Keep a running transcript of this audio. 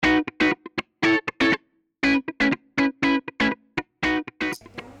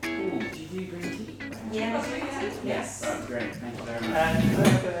Yes, that's great. Thank you very much. And I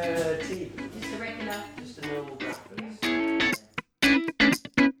have a tea. Just a regular. Just a normal breakfast.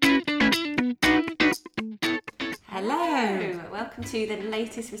 Hello, welcome to the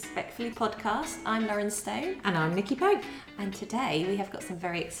latest Respectfully podcast. I'm Lauren Stone. And I'm Nikki Pope. And today we have got some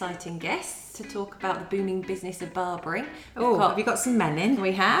very exciting guests to talk about the booming business of barbering. Have you got some men in?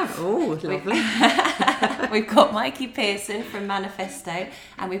 We have. Oh, lovely. We've got Mikey Pearson from Manifesto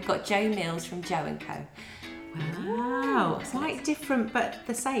and we've got Joe Mills from Joe & Co. Wow, quite different but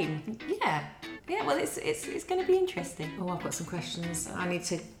the same. Yeah, well it's going to be interesting. Oh, I've got some questions. I need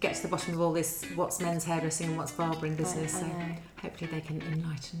to get to the bottom of all this, what's men's hairdressing and what's barbering business, so hopefully they can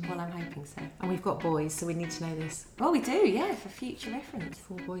enlighten me. Well, I'm hoping so. And we've got boys, so we need to know this. Well, we do, yeah, for future reference.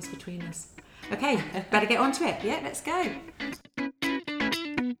 4 boys between us. Okay, better get on to it. Yeah, let's go.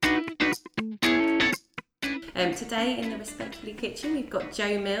 Today in the Respectfully Kitchen we've got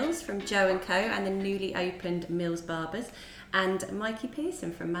Joe Mills from Joe & Co and the newly opened Mills Barbers and Mikey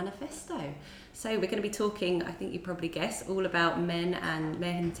Pearson from Manifesto. So we're going to be talking, I think you probably guessed, all about men and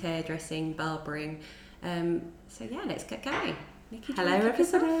men's hairdressing, barbering. So yeah, let's get going. Nikki, Hello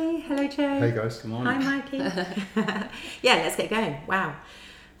everybody. Hello Joe. Hey guys. Good morning. Hi Mikey. Yeah, let's get going. Wow.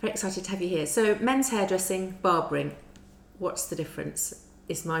 Very excited to have you here. So men's hairdressing, barbering, what's the difference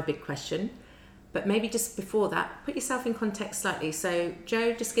is my big question. But maybe just before that, put yourself in context slightly. So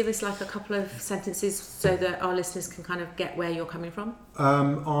Joe, just give us like a couple of sentences so that our listeners can kind of get where you're coming from.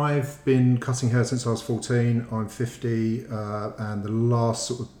 I've been cutting hair since I was 14. I'm 50 and the last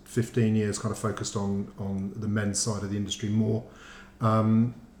sort of 15 years kind of focused on the men's side of the industry more.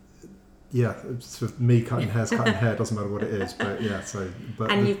 It's for me, cutting hair, doesn't matter what it is, but yeah.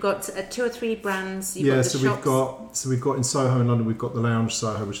 And you've got 2 or 3 brands. We've got in Soho in London, we've got the Lounge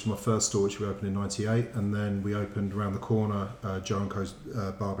Soho, which is my first store, which we opened in '98, and then we opened around the corner Joe & Co's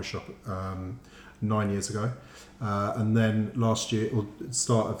barbershop 9 years ago, and then last year, or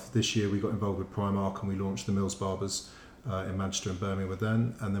start of this year, we got involved with Primark and we launched the Mills Barbers in Manchester and Birmingham with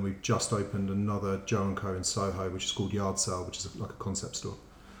them, and then we've just opened another Joe & Co in Soho, which is called Yard Sale, which is like a concept store.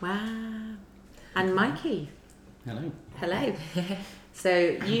 Wow. And Mikey. Hello. So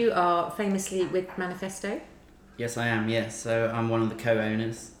you are famously with Manifesto. Yes, I am. Yes, so I'm one of the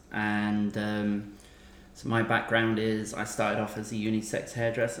co-owners, and so my background is I started off as a unisex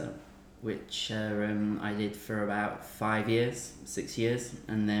hairdresser, which I did for about 6 years,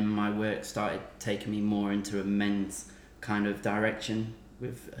 and then my work started taking me more into a men's kind of direction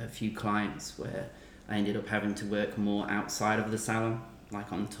with a few clients where I ended up having to work more outside of the salon,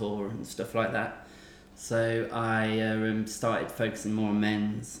 like on tour and stuff like that. So I started focusing more on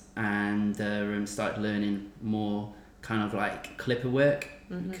men's and started learning more kind of like clipper work,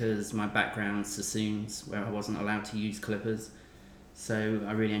 because my background's sassoons where I wasn't allowed to use clippers. So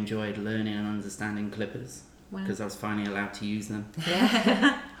I really enjoyed learning and understanding clippers because I was finally allowed to use them.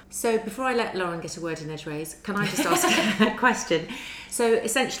 Yeah. So before I let Lauren get a word in edgeways, can I just ask a question? So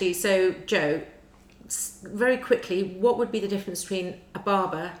essentially, Joe, very quickly, what would be the difference between a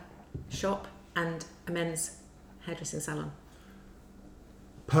barber shop and a men's hairdressing salon?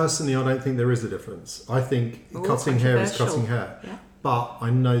 Personally, I don't think there is a difference. I think cutting hair is cutting hair. Yeah. But I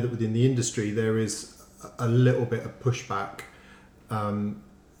know that within the industry there is a little bit of pushback.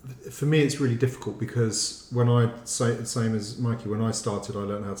 For me, it's really difficult because when same as Mikey, when I started, I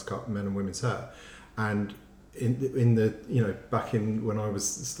learned how to cut men and women's hair, and in the back in when I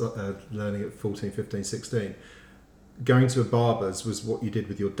was learning at 14, 15, 16, going to a barber's was what you did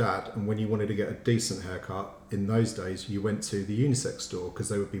with your dad, and when you wanted to get a decent haircut in those days, you went to the unisex store because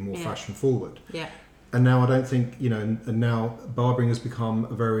they would be more fashion forward. Yeah. And now I don't think and now barbering has become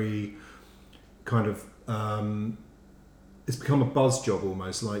a very kind of it's become a buzz job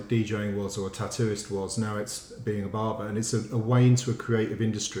almost, like DJing was or a tattooist was. Now it's being a barber, and it's a way into a creative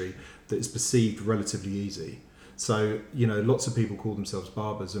industry that is perceived relatively easy. So, lots of people call themselves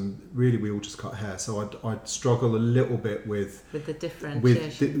barbers, and really we all just cut hair. So I'd struggle a little bit with the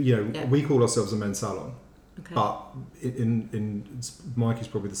differentiation. We call ourselves a men's salon. Okay. But in Mikey's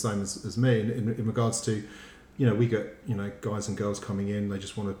probably the same as me in regards to, we get, guys and girls coming in, they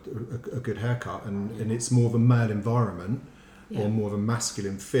just want a good haircut, and it's more of a male environment or more of a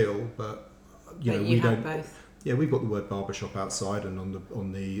masculine feel, but we don't. Both. Yeah, we've got the word barbershop outside, and on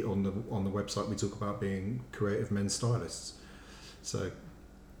the website we talk about being creative men's stylists. So.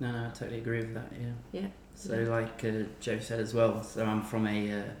 No, I totally agree with that. Yeah. Yeah. So like Joe said as well. So I'm from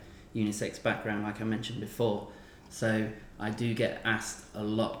a unisex background, like I mentioned before. So I do get asked a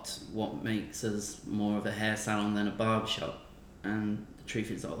lot what makes us more of a hair salon than a barbershop, and the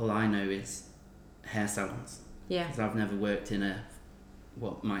truth is all I know is hair salons. Yeah. Because I've never worked in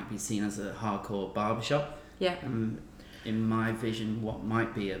what might be seen as a hardcore barbershop. Yeah. In my vision, what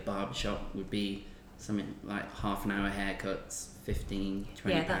might be a barbershop would be something like half an hour haircuts, 15,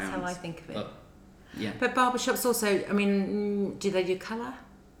 20 Yeah, that's pounds. how I think of it. But, yeah. But barbershops also, I mean, do they do colour?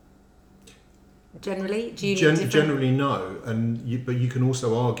 Generally? Do you need different... Generally, no. But you can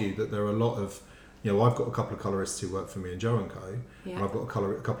also argue that there are a lot of, I've got a couple of colourists who work for me in Joe & Co. Yeah. And I've got a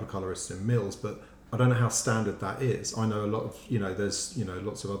couple of colourists in Mills, but I don't know how standard that is. I know a lot of, there's,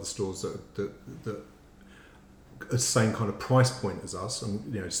 lots of other stores that are the same kind of price point as us,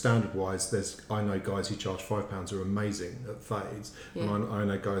 and standard wise, I know guys who charge £5 who are amazing at fades, Yeah. and I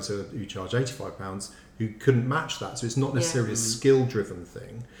know guys who charge £85 who couldn't match that. So it's not necessarily Yeah. a skill driven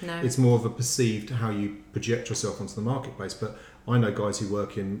thing. No. It's more of a perceived how you project yourself onto the marketplace. But I know guys who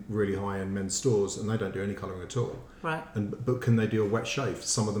work in really high end men's stores and they don't do any colouring at all. Right. But can they do a wet shave?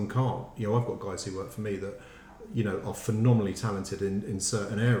 Some of them can't. I've got guys who work for me that are phenomenally talented in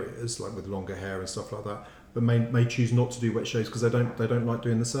certain areas, like with longer hair and stuff like that, but may choose not to do wet shaves because they don't like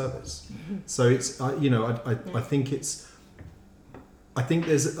doing the service. So it's I think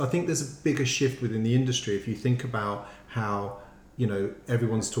there's a bigger shift within the industry if you think about how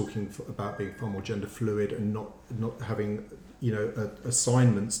everyone's talking about being far more gender fluid and not having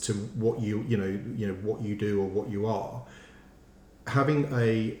assignments to what what you do or what you are. Having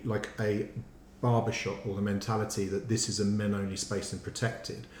a barbershop, or the mentality that this is a men only space and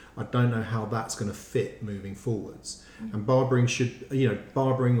protected, I don't know how that's going to fit moving forwards. And barbering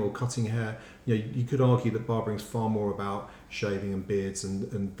barbering or cutting hair, you could argue that barbering is far more about shaving and beards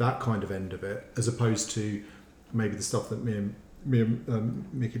and that kind of end of it, as opposed to maybe the stuff that me and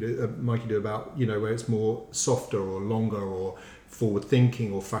Mikey do about where it's more softer or longer or forward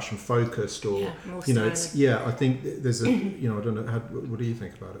thinking or fashion focused, or more it's I think there's a I don't know, what do you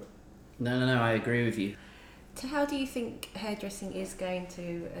think about it? No, I agree with you. So how do you think hairdressing is going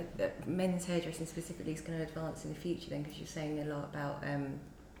to, men's hairdressing specifically, is going to advance in the future then? Because you're saying a lot about,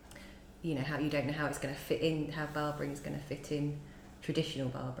 how you don't know how it's going to fit in, how barbering is going to fit in traditional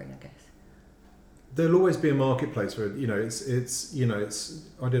barbering, I guess. There'll always be a marketplace for it's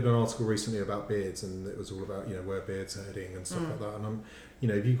I did an article recently about beards, and it was all about where beards are heading and stuff like that. And I'm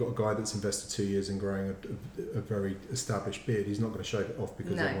if you've got a guy that's invested 2 years in growing a very established beard, he's not going to shave it off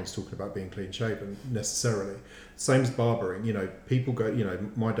because everyone's talking about being clean shaven necessarily. Same as barbering. People go.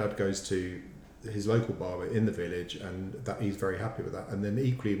 My dad goes to his local barber in the village, and that he's very happy with that. And then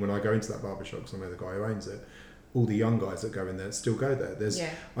equally, when I go into that barber shop, because I know the guy who owns it, all the young guys that go in there still go there.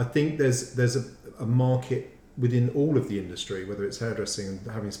 I think there's a market within all of the industry, whether it's hairdressing,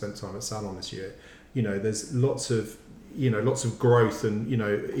 and having spent time at salon this year, there's lots of growth, and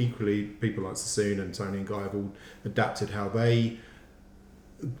equally people like Sassoon and Tony and Guy have all adapted how they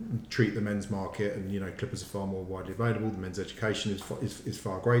treat the men's market, and clippers are far more widely available. The men's education is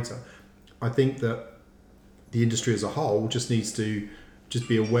far greater. I think that the industry as a whole just needs to just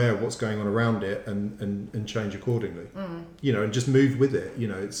be aware of what's going on around it and change accordingly. And just move with it.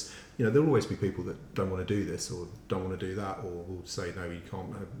 It's there'll always be people that don't want to do this or don't want to do that, or will say no, you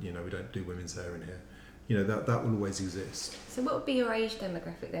can't have, we don't do women's hair in here. That will always exist. So what would be your age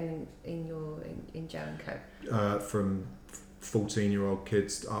demographic then in Joe & Co? From 14-year-old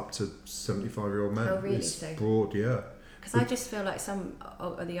kids up to 75-year-old men. Oh, really? It's So broad, yeah. Because I just feel like some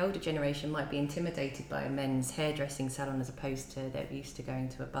of the older generation might be intimidated by a men's hairdressing salon as opposed to they're used to going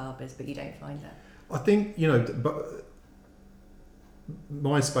to a barber's, but you don't find that. I think, but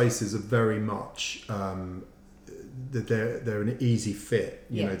my spaces are very much they're an easy fit.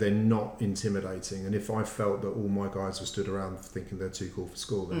 They're not intimidating. And if I felt that all my guys were stood around thinking they're too cool for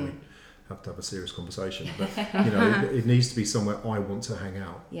school, then we'd have to have a serious conversation. But it needs to be somewhere I want to hang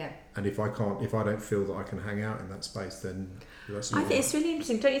out. Yeah. And if I don't feel that I can hang out in that space, then that's not. I think it's really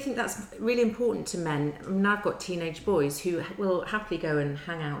interesting. Don't you think that's really important to men? I mean, I've got teenage boys who will happily go and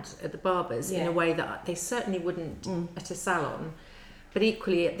hang out at the barbers in a way that they certainly wouldn't at a salon. But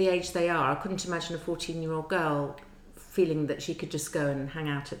equally, at the age they are, I couldn't imagine a 14-year-old girl feeling that she could just go and hang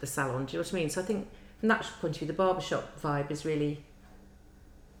out at the salon. Do you know what I mean? So I think from that point of view, the barbershop vibe is really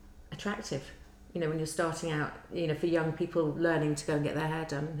attractive. When you're starting out, for young people learning to go and get their hair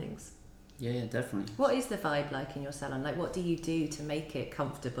done and things. Yeah, definitely. What is the vibe like in your salon? Like, what do you do to make it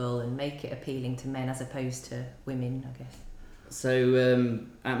comfortable and make it appealing to men as opposed to women, I guess? So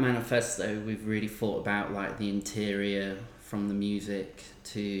at Manifesto, we've really thought about like the interior, from the music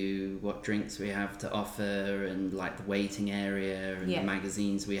to what drinks we have to offer, and like the waiting area and the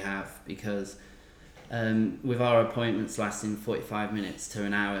magazines we have, because with our appointments lasting 45 minutes to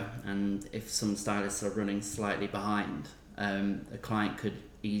an hour, and if some stylists are running slightly behind, a client could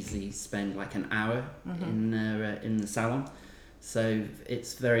easily spend like an hour in the salon. So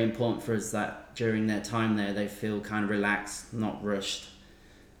it's very important for us that during their time there, they feel kind of relaxed, not rushed.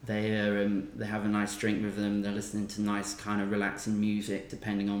 They have a nice drink with them. They're listening to nice kind of relaxing music,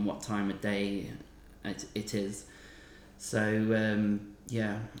 depending on what time of day it is. So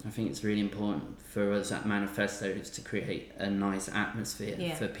yeah, I think it's really important for us at Manifesto is to create a nice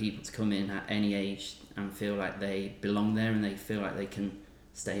atmosphere for people to come in at any age and feel like they belong there and they feel like they can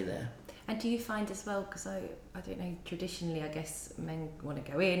stay there. And do you find as well, because I don't know, traditionally I guess men want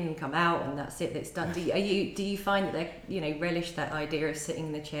to go in and come out and that's it, that's done. Do you find that they, you know, relish that idea of sitting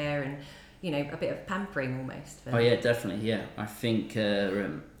in the chair and, you know, a bit of pampering almost? Oh yeah, definitely, yeah. I think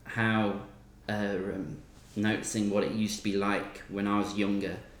how noticing what it used to be like when I was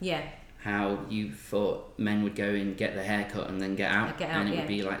younger. Yeah. How you thought men would go in, get their hair cut and then get out and it would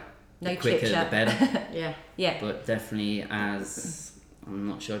be like no the quicker the better. Yeah. Yeah. But definitely as I'm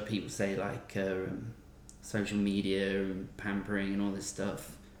not sure people say like social media and pampering and all this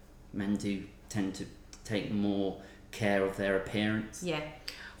stuff, men do tend to take more care of their appearance. Yeah.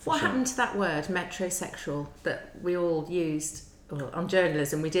 What happened to that word, metrosexual, that we all used on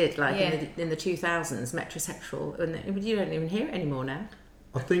journalism? We did, like in the 2000s, metrosexual, and you don't even hear it anymore now.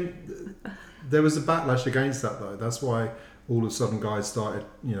 I think there was a backlash against that though. That's why all of a sudden guys started,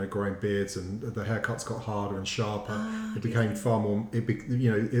 you know, growing beards and the haircuts got harder and sharper. It became far more.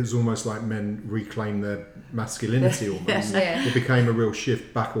 It was almost like men reclaimed their masculinity almost. It became a real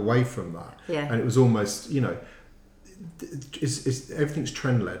shift back away from that. Yeah. And it was almost, you know, it's everything's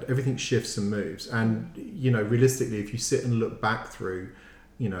trend led. Everything shifts and moves. And you know, realistically, if you sit and look back through,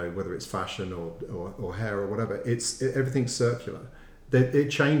 you know, whether it's fashion or hair or whatever, everything's circular. It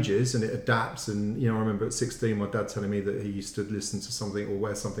changes and it adapts, and you know, I remember at 16 my dad telling me that he used to listen to something or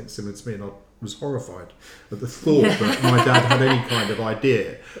wear something similar to me, and I was horrified at the thought that my dad had any kind of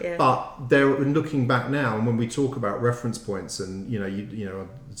idea. But looking back now, and when we talk about reference points, and you know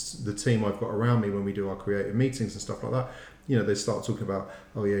the team I've got around me when we do our creative meetings and stuff like that, you know, they start talking about,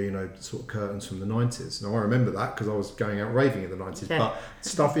 oh yeah, you know, sort of curtains from the 90s. Now I remember that because I was going out raving in the 90s. But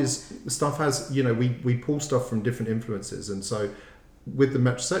stuff has, you know, we pull stuff from different influences, and so with the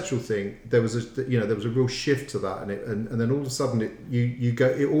metrosexual thing, there was a real shift to that, and then all of a sudden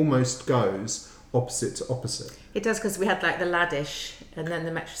it almost goes opposite to opposite. It does, because we had like the laddish, and then the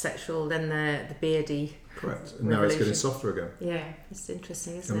metrosexual, then the beardy. Correct. And now it's getting softer again. Yeah, it's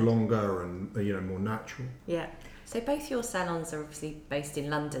interesting, isn't and it? Longer and you know, more natural. Yeah. So both your salons are obviously based in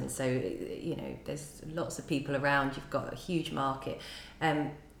London, so you know there's lots of people around. You've got a huge market.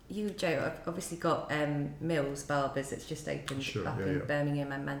 You, Joe, have obviously got Mills Barbers that's just opened up in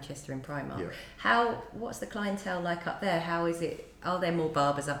Birmingham and Manchester in Primark. Yeah. What's the clientele like up there? How is it? Are there more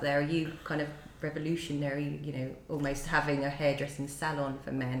barbers up there? Are you kind of revolutionary, you know, almost having a hairdressing salon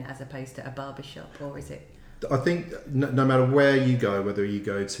for men as opposed to a barber shop, or is it? I think no matter where you go, whether you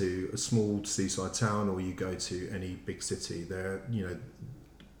go to a small seaside town or you go to any big city, you know,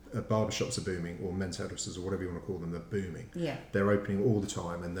 barbershops are booming, or men's hairdressers, or whatever you want to call them, they're booming. Yeah. They're opening all the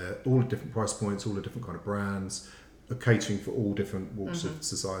time, and they're all at different price points, all at different kind of brands, catering for all different walks of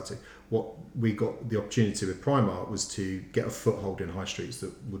society. What we got the opportunity with Primark was to get a foothold in high streets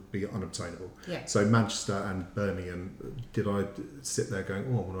that would be unobtainable. Yeah. So Manchester and Birmingham, did I sit there going,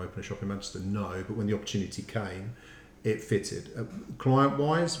 oh, I want to open a shop in Manchester? No, but when the opportunity came, it fitted.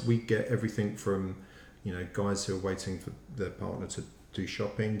 Client-wise, we get everything from, you know, guys who are waiting for their partner to do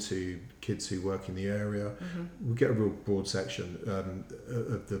shopping to kids who work in the area. We get a real broad section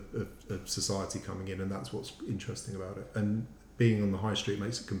of society coming in, and that's what's interesting about it. And being on the high street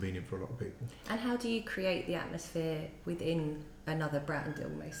makes it convenient for a lot of people. And how do you create the atmosphere within another brand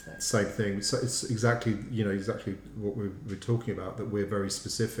almost? Though? Same thing. So it's exactly what we're talking about, that we're very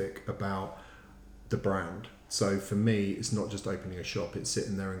specific about the brand. So for me, it's not just opening a shop, it's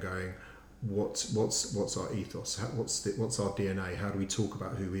sitting there and going, what's our ethos? What's our DNA? How do we talk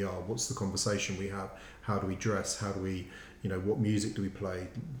about who we are? What's the conversation we have? How do we dress? How do we, you know, what music do we play?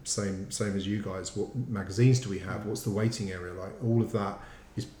 Same as you guys. What magazines do we have? What's the waiting area like? All of that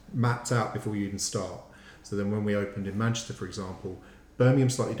is mapped out before you even start. So then when we opened in Manchester, for example,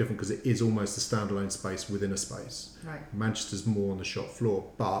 Birmingham's slightly different because it is almost a standalone space within a space. Right. Manchester's more on the shop floor,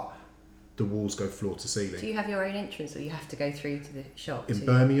 but the walls go floor to ceiling. Do you have your own entrance, or you have to go through to the shop? In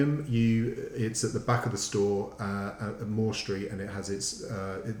Birmingham, it's at the back of the store at Moore Street, and it has it's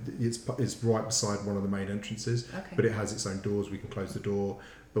right beside one of the main entrances. Okay. But it has its own doors. We can close the door,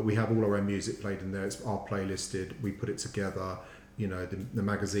 but we have all our own music played in there. It's our playlisted. We put it together. You know, the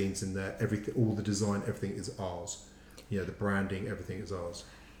magazines in there. Everything, all the design, everything is ours. You know, the branding, everything is ours.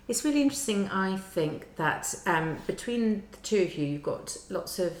 It's really interesting. I think that between the two of you, you've got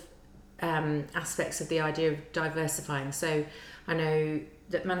lots of aspects of the idea of diversifying. So I know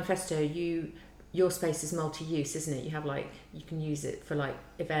that Manifesto, your space is multi-use, isn't it? You have like, you can use it for like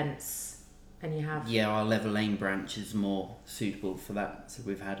events, and you have... Yeah, our Level Lane branch is more suitable for that. So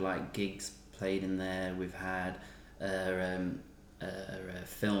we've had like gigs played in there, we've had a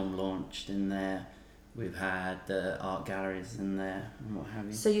film launched in there, we've had art galleries in there and what have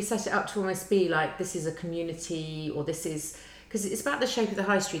you. So you set it up to almost be like, this is a community, or this is... Because it's about the shape of the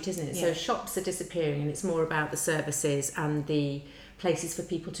high street, isn't it? Yeah. So shops are disappearing, and it's more about the services and the places for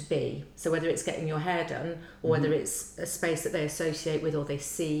people to be. So whether it's getting your hair done, or whether it's a space that they associate with, or they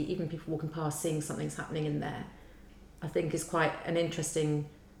see, even people walking past seeing something's happening in there, I think is quite an interesting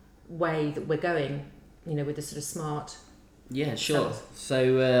way that we're going, you know, with the sort of smart... Yeah, sure.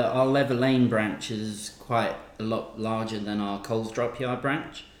 So our Level Lane branch is quite a lot larger than our Coles Drop Yard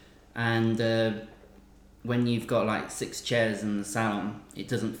branch, and when you've got like 6 chairs in the salon, it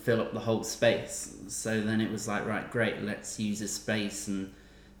doesn't fill up the whole space. So then it was like, right, great, let's use this space and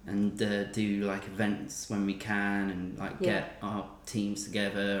do like events when we can, and like get our teams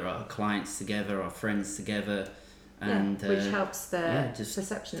together, our clients together, our friends together, and which helps their just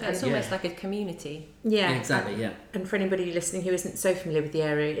perception. So it's almost like a community. Yeah, exactly. Yeah. And for anybody listening who isn't so familiar with the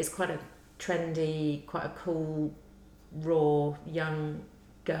area, it's quite a trendy, quite a cool, raw, younger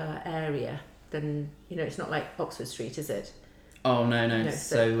area. Than, you know, it's not like Oxford Street, is it? Oh no. No,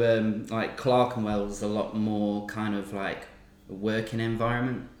 So like Clerkenwell is a lot more kind of like a working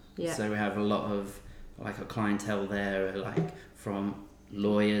environment. Yeah. So we have a lot of like a clientele there, like from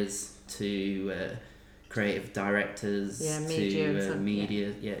lawyers to creative directors media and to stuff,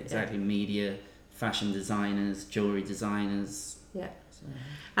 media. Yeah, exactly. Media, fashion designers, jewelry designers. Yeah. So.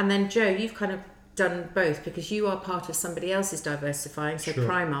 And then Joe, you've kind of done both, because you are part of somebody else's diversifying. So Sure.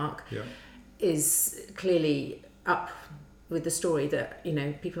 Primark Yeah. is clearly up with the story that, you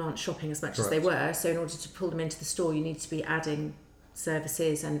know, people aren't shopping as much as they were. So in order to pull them into the store, you need to be adding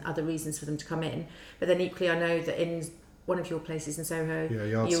services and other reasons for them to come in. But then equally, I know that in one of your places in Soho,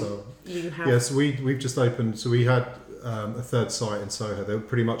 Yard Sale. you have... Yeah, so we've just opened, so we had a third site in Soho. They were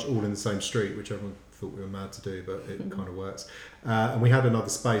pretty much all in the same street, which everyone thought we were mad to do, but it kind of works. And we had another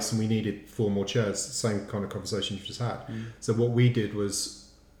space and we needed 4 more chairs, same kind of conversation you've just had. So what we did was,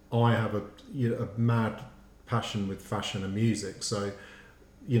 I have a mad passion with fashion and music, so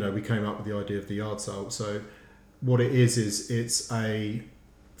we came up with the idea of the yard sale. So what it is it's a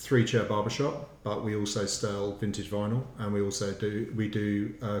 3-chair barbershop, but we also sell vintage vinyl, and we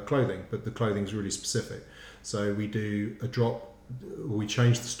do clothing, but the clothing's really specific. So we do a drop, we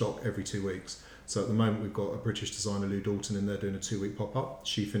change the stock every 2 weeks. So at the moment we've got a British designer, Lou Dalton, in there doing a 2-week pop-up.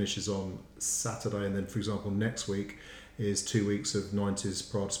 She finishes on Saturday, and then for example next week is 2 weeks of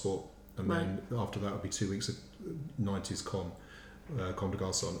 90s Prada Sport, and then after that will be 2 weeks of 90s Comme de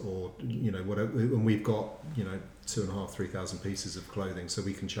Garçon, or whatever. And we've got 2,500-3,000 pieces of clothing, so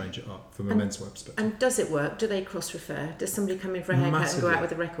we can change it up from a menswear perspective. And does it work? Do they cross-refer? Does somebody come in for a haircut and go out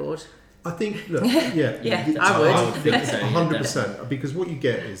with a record? I think, look, yeah, I would think so. 100%. Because what you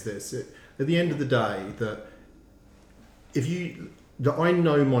get is this: at the end of the day, that I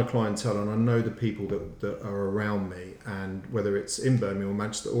know my clientele and I know the people that are around me, and whether it's in Birmingham or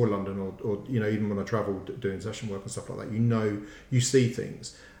Manchester or London or even when I travel doing session work and stuff like that, you see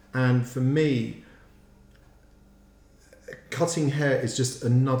things. And for me, cutting hair is just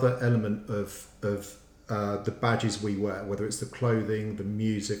another element of the badges we wear, whether it's the clothing, the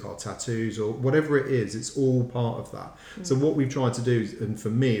music, our tattoos, or whatever it is. It's all part of that. So what we've tried to do, and for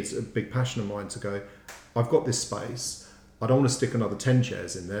me it's a big passion of mine, to go, I've got this space, I don't want to stick another 10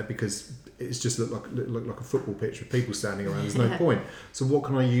 chairs in there because it's just look like a football pitch with people standing around. There's no point. So what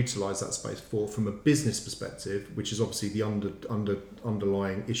can I utilise that space for from a business perspective, which is obviously the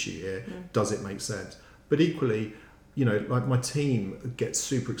underlying issue here. Does it make sense? But equally, like my team gets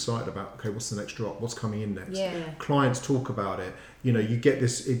super excited about, okay, what's the next drop? What's coming in next? Yeah. Clients talk about it. You get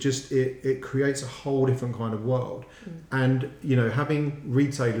this, it creates a whole different kind of world. And, having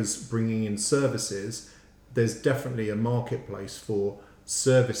retailers bringing in services, there's definitely a marketplace for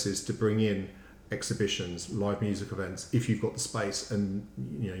services to bring in exhibitions, live music events, if you've got the space and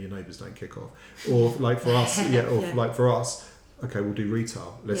your neighbours don't kick off. Or like for us, like for us, okay, we'll do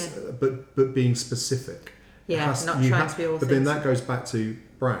retail. But being specific. Yeah, not trying to be all But then things. that goes back to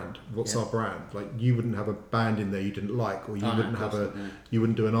brand. What's our brand? Like, you wouldn't have a band in there you didn't like, or you wouldn't have you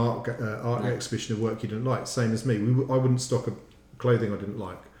wouldn't do an art exhibition of work you didn't like. Same as me. I wouldn't stock clothing I didn't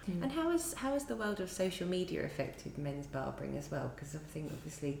like. And how has the world of social media affected men's barbering as well? Because I think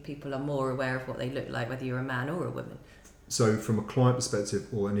obviously people are more aware of what they look like, whether you're a man or a woman. So from a client perspective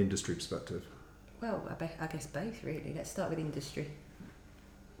or an industry perspective? Well, I guess both really. Let's start with industry.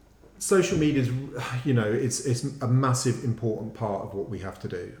 social media is, it's a massive important part of what we have to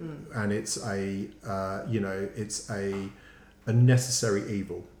do, and it's a necessary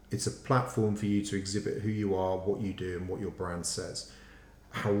evil. It's a platform for you to exhibit who you are, what you do, and what your brand says.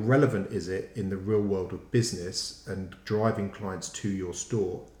 How relevant is it in the real world of business and driving clients to your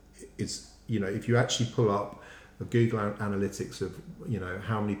store? Is, if you actually pull up a Google Analytics of,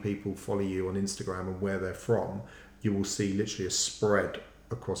 how many people follow you on Instagram and where they're from, you will see literally a spread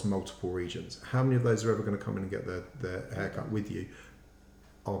across multiple regions. How many of those are ever going to come in and get their haircut with you?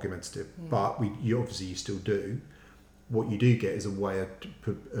 Argumentative, but you still do. What you do get is a way of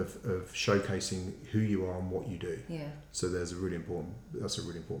showcasing who you are and what you do. Yeah. So that's a really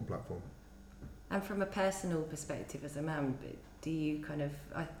important platform. And from a personal perspective as a man, do you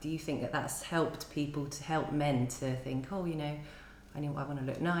think that that's helped people, to help men to think, I want to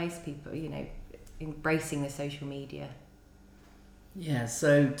look nice, people, embracing the social media? Yeah,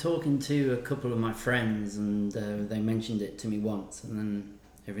 so talking to a couple of my friends, and they mentioned it to me once, and then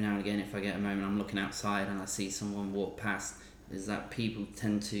every now and again, if I get a moment, I'm looking outside and I see someone walk past, is that people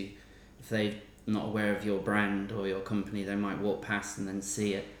tend to, if they're not aware of your brand or your company, they might walk past and then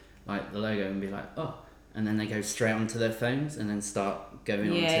see it, like the logo, and be like, oh, and then they go straight onto their phones and then start going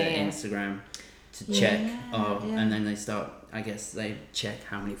onto Instagram to check, and then they start, I guess they check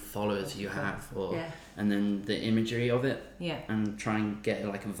how many followers you have, and then the imagery of it, and try and get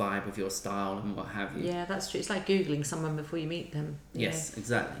like a vibe of your style and what have you. Yeah, that's true. It's like Googling someone before you meet them. Yes,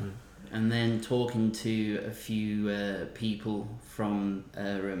 exactly. And then talking to a few people from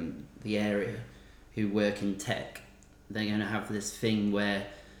the area who work in tech, they're going to have this thing where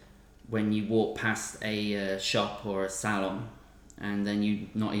when you walk past a shop or a salon, and then you're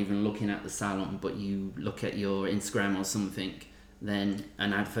not even looking at the salon, but you look at your Instagram or something, then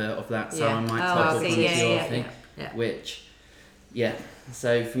an advert of that salon might pop up onto your thing. Which,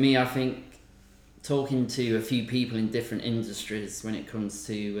 so for me, I think talking to a few people in different industries when it comes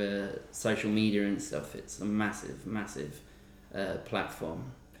to social media and stuff, it's a massive, massive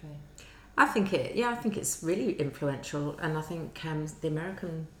platform. Okay. I think it's really influential, and I think the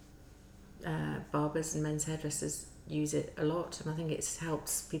American barbers and men's hairdressers use it a lot, and I think it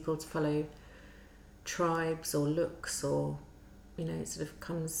helps people to follow tribes or looks, or it sort of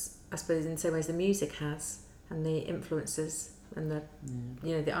comes, I suppose, in the same ways the music has, and the influencers and the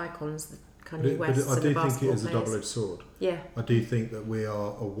the icons, the Kanye West and the basketball players. I do think it is a double-edged sword. Yeah, I do think that we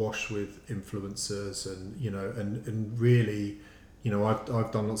are awash with influencers, and and really,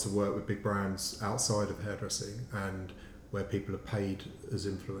 I've done lots of work with big brands outside of hairdressing, and where people are paid as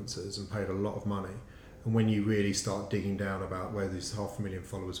influencers and paid a lot of money. And when you really start digging down about where these 500,000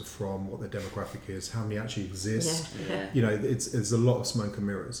 followers are from, what their demographic is, how many actually exist, it's a lot of smoke and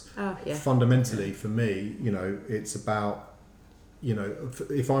mirrors. Oh, yeah. Fundamentally, for me, it's about,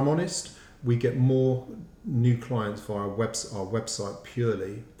 if I'm honest, we get more new clients via our website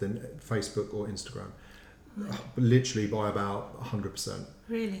purely than Facebook or Instagram. Literally by about 100%.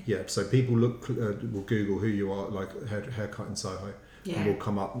 Really? Yeah. So people will Google who you are, like haircut in Soho, and will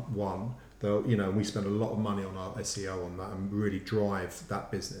come up one. They'll, we spend a lot of money on our SEO on that and really drive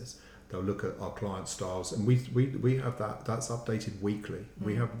that business. They'll look at our client styles, and we have that's updated weekly.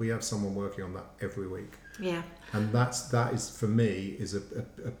 We have someone working on that every week. Yeah. And that is for me is a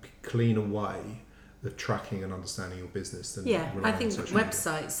cleaner way of tracking and understanding your business than I think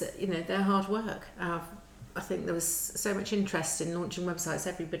websites. They're hard work. I think there was so much interest in launching websites.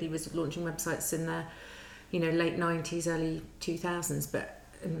 Everybody was launching websites in the, late 90s, early 2000s,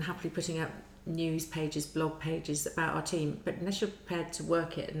 and happily putting up news pages, blog pages about our team. But unless you're prepared to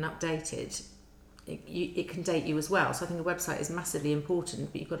work it and update it, it can date you as well. So I think a website is massively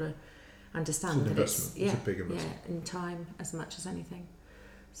important, but you've got to understand that it's a big investment. In time as much as anything.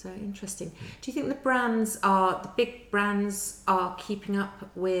 So interesting. Do you think the big brands are keeping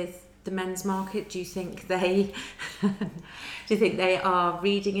up with the men's market? Do you think they are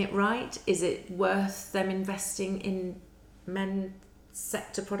reading it right? Is it worth them investing in men's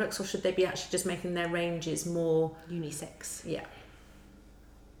sector products, or should they be actually just making their ranges more unisex? Yeah.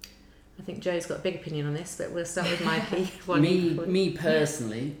 I think Joe's got a big opinion on this, but we'll start with Mikey. Me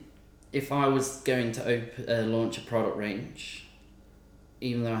personally, if I was going to launch a product range,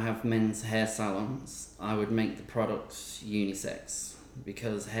 even though I have men's hair salons, I would make the products unisex,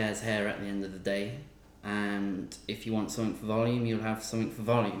 because hair's hair at the end of the day, and if you want something for volume, you'll have something for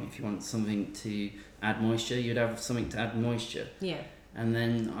volume. If you want something to add moisture, you'd have something to add moisture. Yeah. And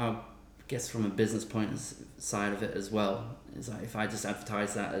then I guess from a business point side of it as well, is like if I just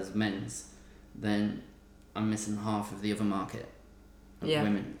advertise that as men's, then I'm missing half of the other market of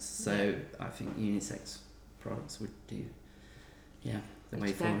women's. So I think unisex products would do, the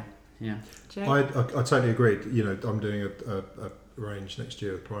way forward. Yeah. Joe? I totally agree. You know, I'm doing a range next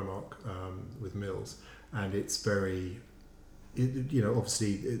year with Primark with Mills, and it's very, you know,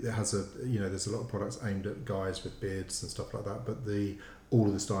 obviously it has a, you know, there's a lot of products aimed at guys with beards and stuff like that, but all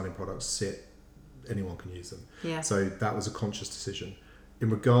of the styling products anyone can use them. Yeah. So that was a conscious decision. In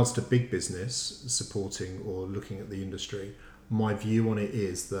regards to big business supporting or looking at the industry, my view on it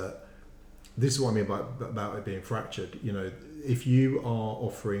is that this is what I mean about it being fractured. You know, if you are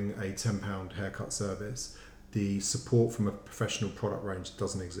offering a £10 haircut service, the support from a professional product range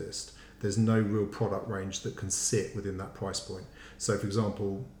doesn't exist. There's no real product range that can sit within that price point. So, for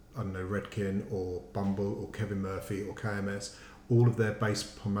example, I don't know, Redken or Bumble or Kevin Murphy or KMS, all of their base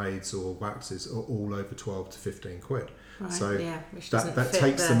pomades or waxes are all over 12 to 15 quid. Right, So which that doesn't fit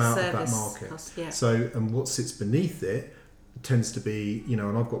takes the them out of that service market. cost, yeah. So, and what sits beneath it tends to be, you know,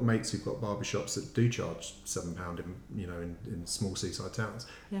 and I've got mates who've got barbershops that do charge £7 in small seaside towns,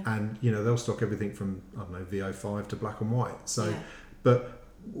 Yeah. and you know they'll stock everything from, I don't know, VO5 to black and white. So, Yeah. but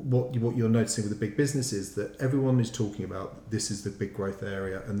what you're noticing with the big business is that everyone is talking about this is the big growth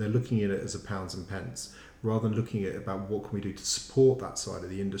area, and they're looking at it as a pounds and pence rather than looking at it about what can we do to support that side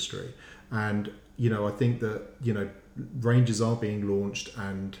of the industry. And you know, I think that, you know, ranges are being launched,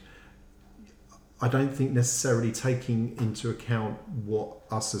 and I don't think necessarily taking into account what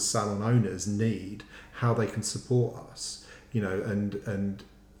us as salon owners need, how they can support us, you know, and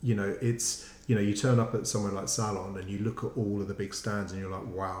you know, it's, you know, you turn up at somewhere like Salon and you look at all of the big stands and you're like,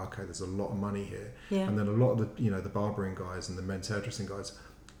 wow, okay, there's a lot of money here. Yeah. And then a lot of the, you know, the barbering guys and the men's hairdressing guys,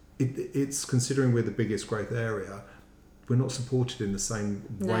 it's considering we're the biggest growth area, we're not supported in the same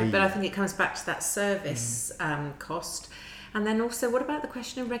way. No, but I think it comes back to that service cost. And then also, what about the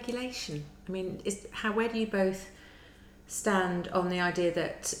question of regulation? I mean, where do you both stand on the idea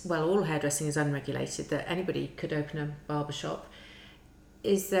that, well, all hairdressing is unregulated, that anybody could open a barbershop?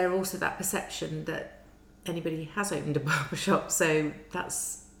 Is there also that perception that anybody has opened a barbershop? So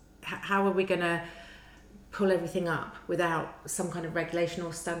how are we going to pull everything up without some kind of regulation or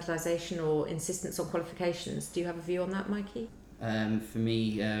standardisation or insistence on qualifications? Do you have a view on that, Mikey? For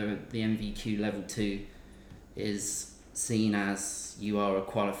me, the MVQ level 2 is seen as you are a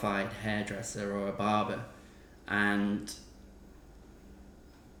qualified hairdresser or a barber, and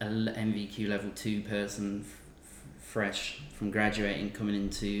an MVQ level 2 person fresh from graduating coming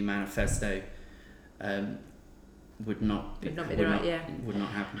into Manifesto would not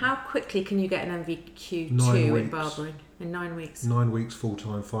happen. How quickly can you get an MVQ 9 2 in weeks. barbering? In 9 weeks? 9 weeks full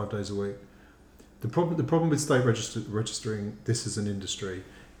time, 5 days a week. The problem with state registering this as an industry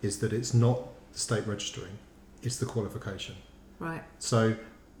is that it's not state registering, it's the qualification. Right. So,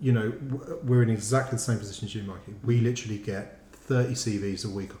 you know, we're in exactly the same position as you, Mikey. We literally get 30 CVs a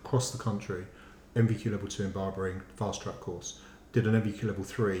week across the country, MVQ level 2 in barbering, fast track course. Did an MVQ level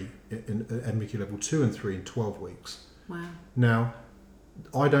 3, in MVQ level 2 and 3 in 12 weeks. Wow. Now,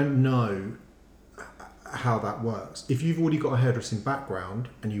 I don't know how that works. If you've already got a hairdressing background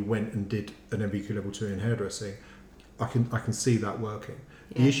and you went and did an MVQ level 2 in hairdressing, I can see that working.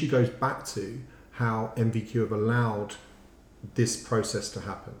 Yeah. The issue goes back to how MVQ have allowed this process to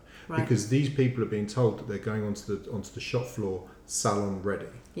happen, Right. because these people are being told that they're going onto the shop floor salon ready,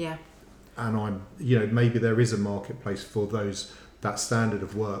 Yeah. and I'm, you know, maybe there is a marketplace for that standard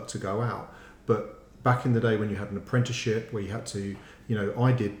of work to go out. But back in the day when you had an apprenticeship where you had to, you know,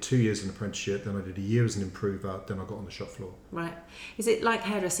 I did 2 years in apprenticeship, then I did a year as an improver, then I got on the shop floor. Right. Is it like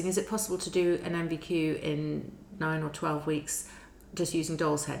hairdressing? Is it possible to do an MVQ in 9 or 12 weeks just using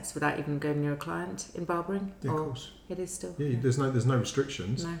doll's heads without even going near a client in barbering? Yeah, or of course. It is still. Yeah, there's no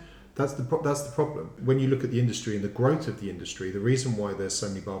restrictions. No. That's the problem. When you look at the industry and the growth of the industry, the reason why there's so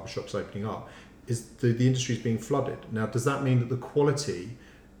many barbershops opening up is the industry is being flooded. Now, does that mean that the quality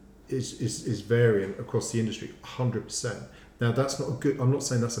is varying across the industry? 100%. Now, that's not a good. I'm not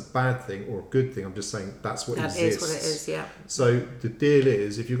saying that's a bad thing or a good thing. I'm just saying that's what exists. That is what it is. Yeah. So the deal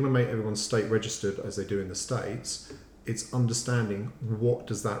is, if you're going to make everyone state registered as they do in the States, it's understanding what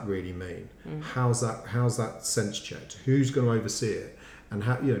does that really mean. How's that sense checked? Who's going to oversee it? And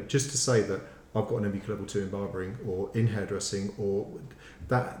how, you know, just to say that I've got an MVQ level 2 in barbering or in hairdressing, or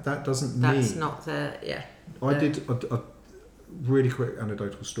that doesn't mean. That's not the I did a really quick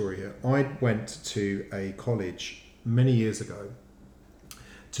anecdotal story here. I went to a college many years ago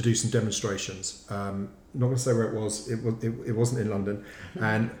to do some demonstrations. Not going to say where it was. It wasn't in London,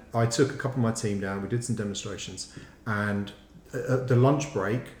 and I took a couple of my team down. We did some demonstrations, and at the lunch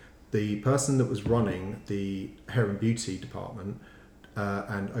break, the person that was running the hair and beauty department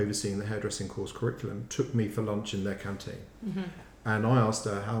and overseeing the hairdressing course curriculum took me for lunch in their canteen. Mm-hmm. And I asked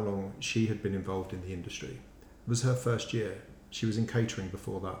her how long she had been involved in the industry. It was her first year. She was in catering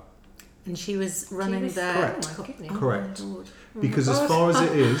before that. And she was running was- the... Correct. Oh my goodness. Correct. my Lord. Because as far as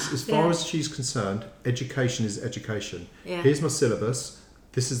it is, as far Yeah. as she's concerned, education is education. Yeah, Here's my syllabus.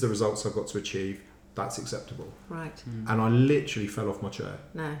 This is the results I've got to achieve. That's acceptable. right. And I literally fell off my chair.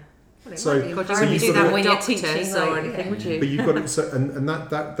 No. Well, it So- might be God, you encouraging you've wouldn't do got that to- when doctors you're teaching or like, anything, yeah. would you? But you've got to, so, and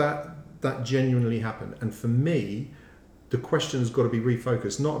that genuinely happened. And for me, the question has got to be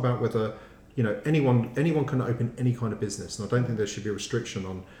refocused, not about whether anyone can open any kind of business, and I don't think there should be a restriction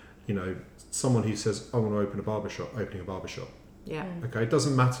on someone who says I want to open a barbershop opening a barbershop. Yeah. Okay, it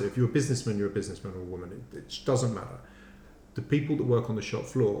doesn't matter if you're a businessman, you're a businessman or a woman. It doesn't matter. The people that work on the shop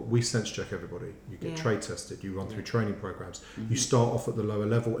floor, we sense check everybody. You get Yeah. trade tested. You run through Yeah. training programs. Mhm. You start off at the lower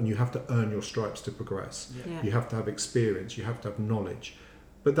level, and you have to earn your stripes to progress. Yeah. You have to have experience, you have to have knowledge.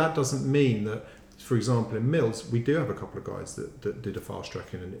 But that doesn't mean that, for example, in Mills, we do have a couple of guys that did a fast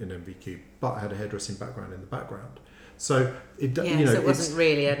track in MVQ, but had a hairdressing background in the background. So it Yeah, you know so it it's, wasn't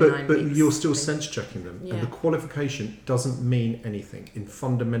really a 9 but weeks you're still thing. sense checking them, Yeah. and the qualification doesn't mean anything in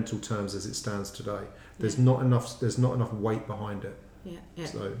fundamental terms as it stands today. There's Yeah. not enough weight behind it. Yeah, yeah.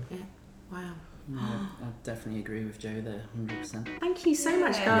 So Wow. No, I definitely agree with Joe there, 100%. Thank you so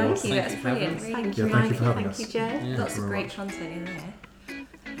much, Yeah, guys. Thank you, Thank that's you for having brilliant. us. Really Thank good. you, Yeah, thank you Mikey. for having Thank us. you, Joe. Yeah. Lots of very great much. content in there.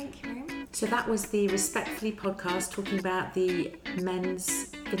 Thank you very much. So that was the Respectfully podcast talking about the men's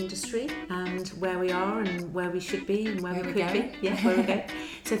industry and where we are and where we should be and where Where we we're could be. going. Yeah, where we're going.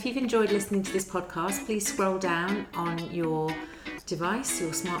 So if you've enjoyed listening to this podcast, please scroll down on your device,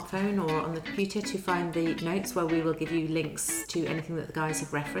 your smartphone or on the computer to find the notes where we will give you links to anything that the guys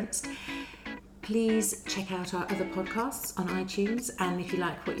have referenced. Please check out our other podcasts on iTunes, and if you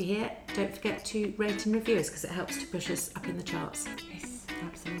like what you hear, don't forget to rate and review us because it helps to push us up in the charts. Yes,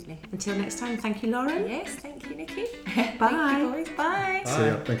 absolutely. Until next time, thank you, Lauren. Yes, thank you, Nikki. Bye. Thank you, boys. Bye. so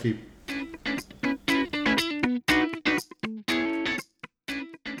yeah, thank you.